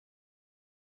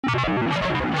Hi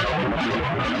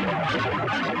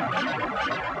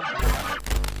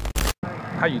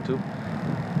YouTube,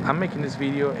 I'm making this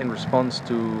video in response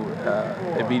to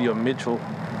a video Mitchell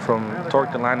from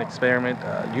Torque the Line Experiment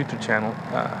YouTube channel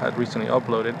had recently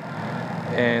uploaded,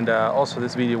 and also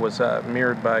this video was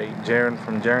mirrored by Jaron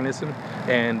from Jeranism,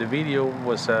 and the video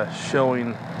was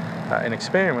showing an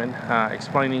experiment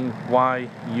explaining why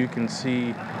you can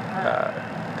see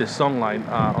the sunlight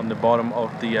on the bottom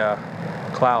of the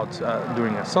clouds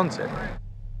during a sunset.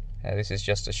 This is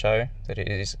just to show that it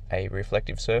is a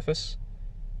reflective surface,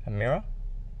 a mirror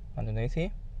underneath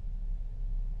here.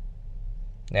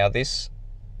 Now this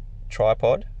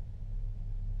tripod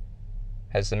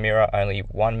has the mirror only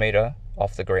 1 meter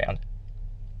off the ground,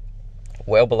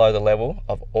 well below the level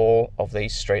of all of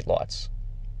these street lights.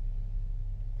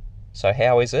 So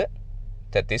how is it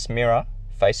that this mirror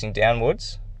facing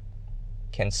downwards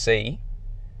can see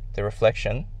the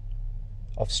reflection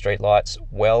of street lights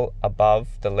well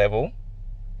above the level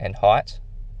and height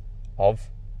of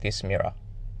this mirror?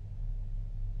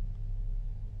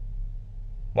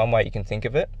 One way you can think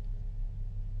of it,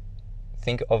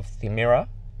 think of the mirror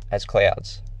as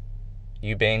clouds.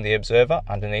 You being the observer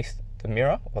underneath the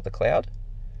mirror or the cloud,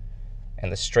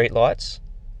 and the street lights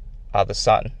are the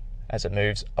sun as it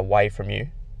moves away from you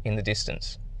in the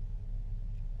distance.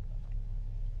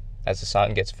 As the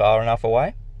sun gets far enough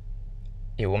away,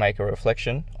 it will make a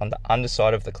reflection on the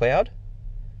underside of the cloud,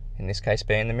 in this case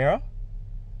being the mirror,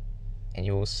 and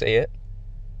you will see it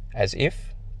as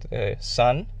if the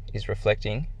sun is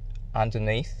reflecting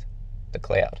underneath the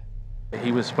cloud.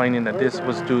 He was explaining that this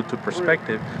was due to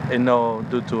perspective and no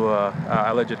due to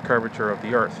alleged curvature of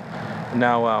the earth.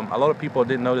 Now a lot of people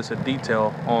didn't notice a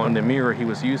detail on the mirror he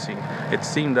was using. It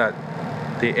seemed that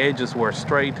the edges were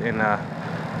straight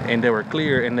and they were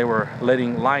clear, and they were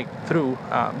letting light through,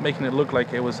 making it look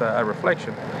like it was a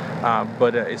reflection,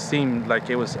 but it seemed like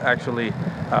it was actually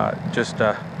just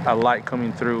a light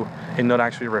coming through and not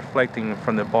actually reflecting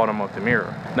from the bottom of the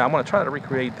mirror. Now I'm going to try to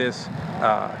recreate this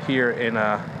here in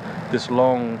this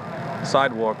long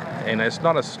sidewalk, and it's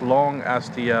not as long as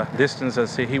the distance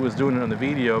as he was doing it on the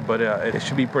video, but it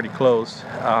should be pretty close.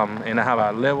 And I have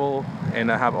a level,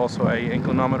 and I have also a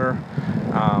inclinometer,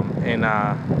 and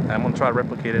I'm going to try to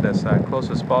replicate it as close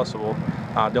as possible.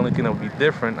 The only thing that would be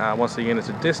different, once again, is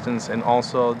the distance, and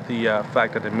also the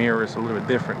fact that the mirror is a little bit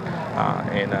different,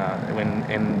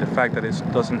 and the fact that it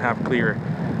doesn't have clear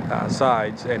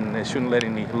sides, and it shouldn't let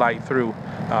any light through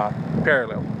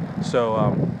parallel.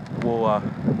 So we'll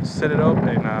set it up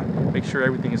and make sure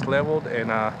everything is leveled, and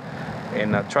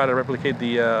try to replicate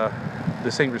the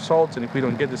same results. And if we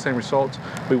don't get the same results,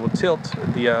 we will tilt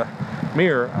the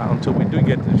mirror until we do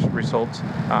get the results,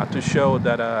 to show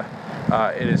that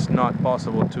it is not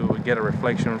possible to get a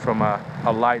reflection from a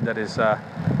light that is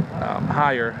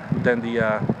higher than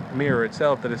the mirror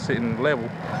itself that is sitting level.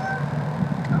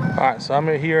 Alright, so I'm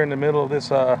here in the middle of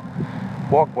this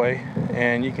walkway,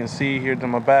 and you can see here to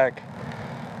my back,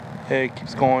 it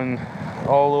keeps going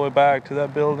all the way back to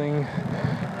that building,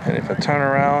 and if I turn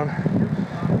around,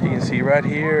 you can see right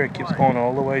here it keeps going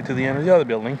all the way to the end of the other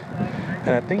building.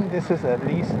 And I think this is at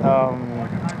least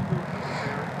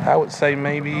I would say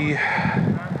maybe,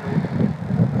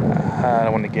 I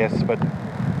don't want to guess, but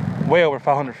way over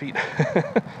 500 feet.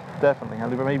 Definitely,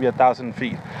 maybe 1,000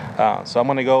 feet. So I'm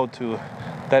going to go to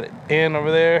that end over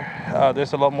there.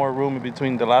 There's a lot more room in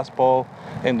between the last ball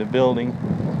and the building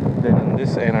than in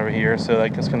this end over here, so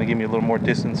that's going to give me a little more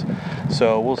distance.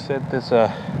 So we'll set this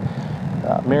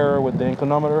mirror with the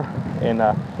inclinometer and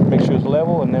make sure it's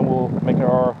level, and then we'll make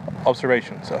our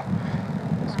observation. So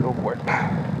let's go for it.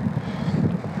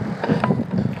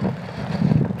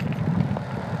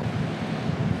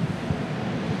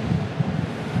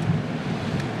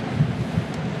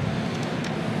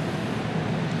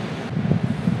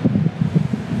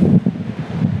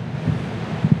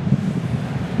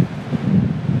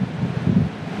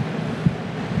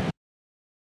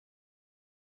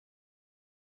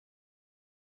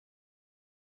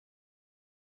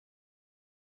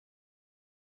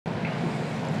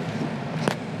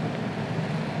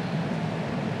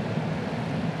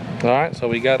 Alright, so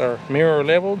we got our mirror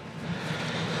leveled,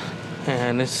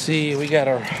 and let's see, we got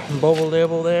our bubble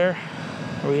level there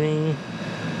reading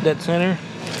dead center.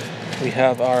 We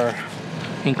have our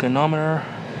inclinometer,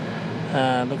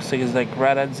 looks like it's like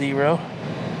right at 0.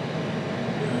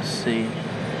 Let's see,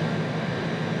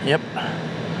 yep,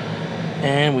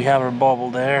 and we have our bubble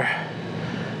there,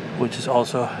 which is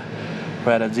also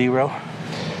right at 0.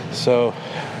 So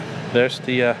there's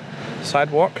the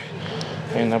sidewalk.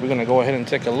 And now we're gonna go ahead and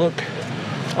take a look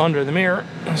under the mirror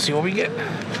and see what we get.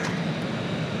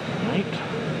 Right.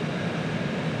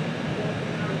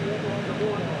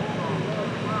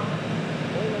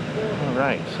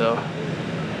 Alright, so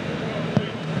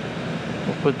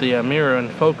we'll put the mirror in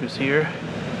focus here,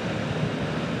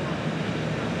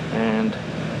 and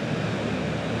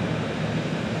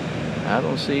I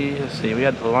don't see, let's see, we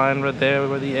got the line right there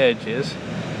where the edge is,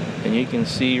 and you can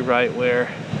see right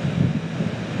where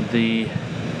the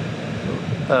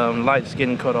light's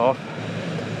getting cut off,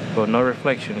 but no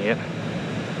reflection yet.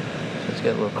 So let's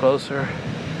get a little closer.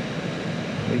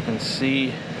 We can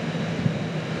see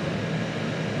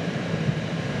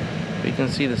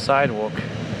the sidewalk,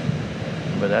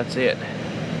 but that's it.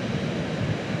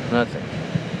 Nothing.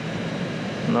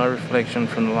 No reflection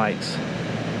from the lights.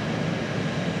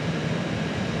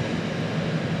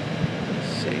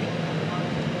 Let's see.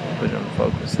 Put it in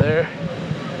focus there.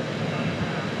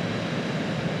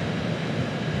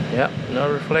 Yep,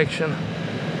 no reflection.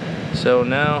 So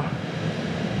now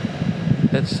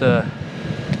let's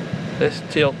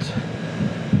tilt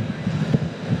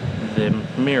the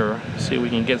mirror, see if we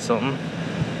can get something,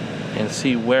 and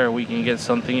see where we can get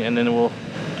something, and then we'll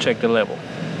check the level.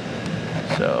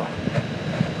 So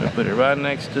we put it right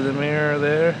next to the mirror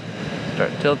there,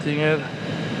 start tilting it,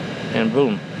 and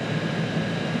boom,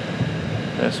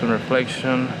 there's some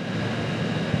reflection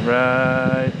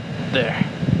right there.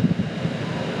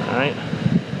 Alright,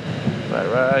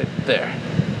 right there.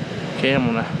 Okay, I'm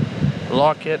gonna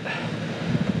lock it,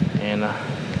 and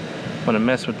I'm gonna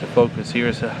mess with the focus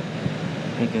here so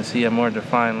you can see a more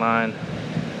defined line.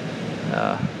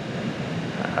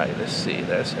 Alright, let's see,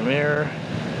 there's the mirror.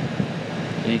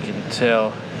 You can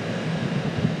tell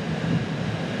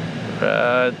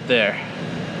right there.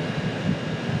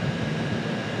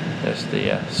 There's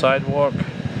the sidewalk.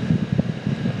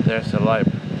 There's the light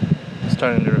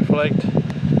starting to reflect.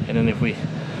 And then if we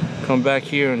come back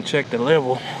here and check the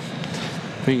level,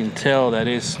 we can tell that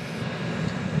it's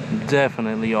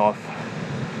definitely off.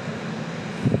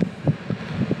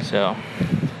 So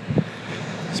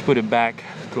let's put it back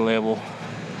to level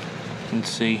and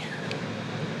see.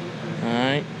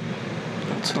 Alright,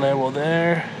 that's level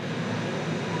there.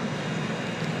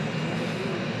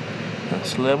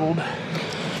 That's leveled.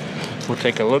 We'll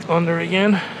take a look under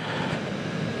again.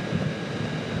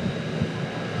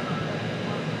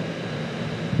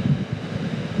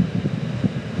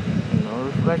 No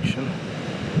reflection.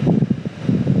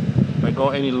 If I go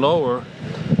any lower,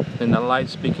 then the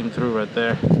light's peeking through right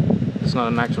there. It's not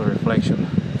an actual reflection.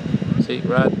 See,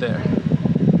 right there.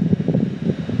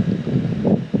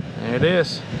 There it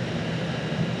is.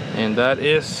 And that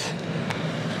is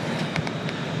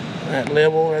that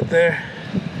level right there.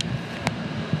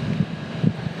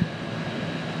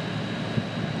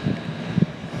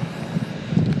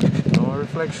 No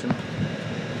reflection.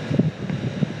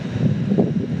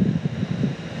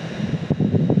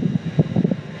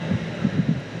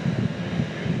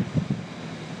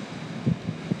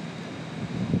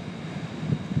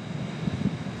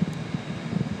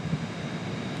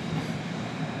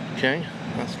 Okay,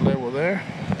 that's level there.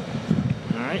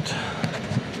 Alright,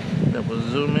 that will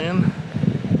zoom in.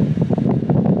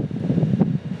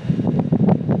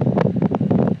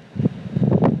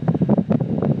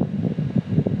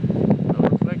 No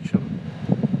reflection.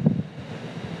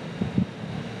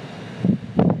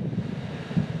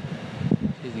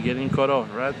 He's getting cut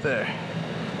off right there.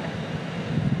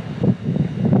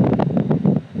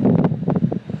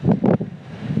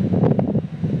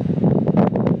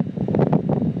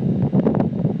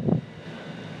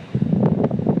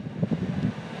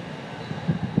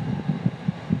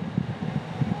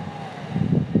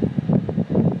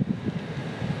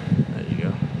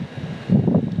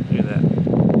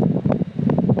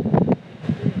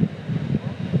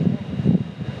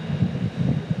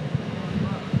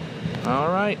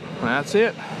 Alright, that's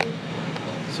it.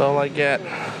 That's all I got.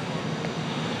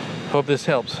 Hope this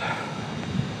helps.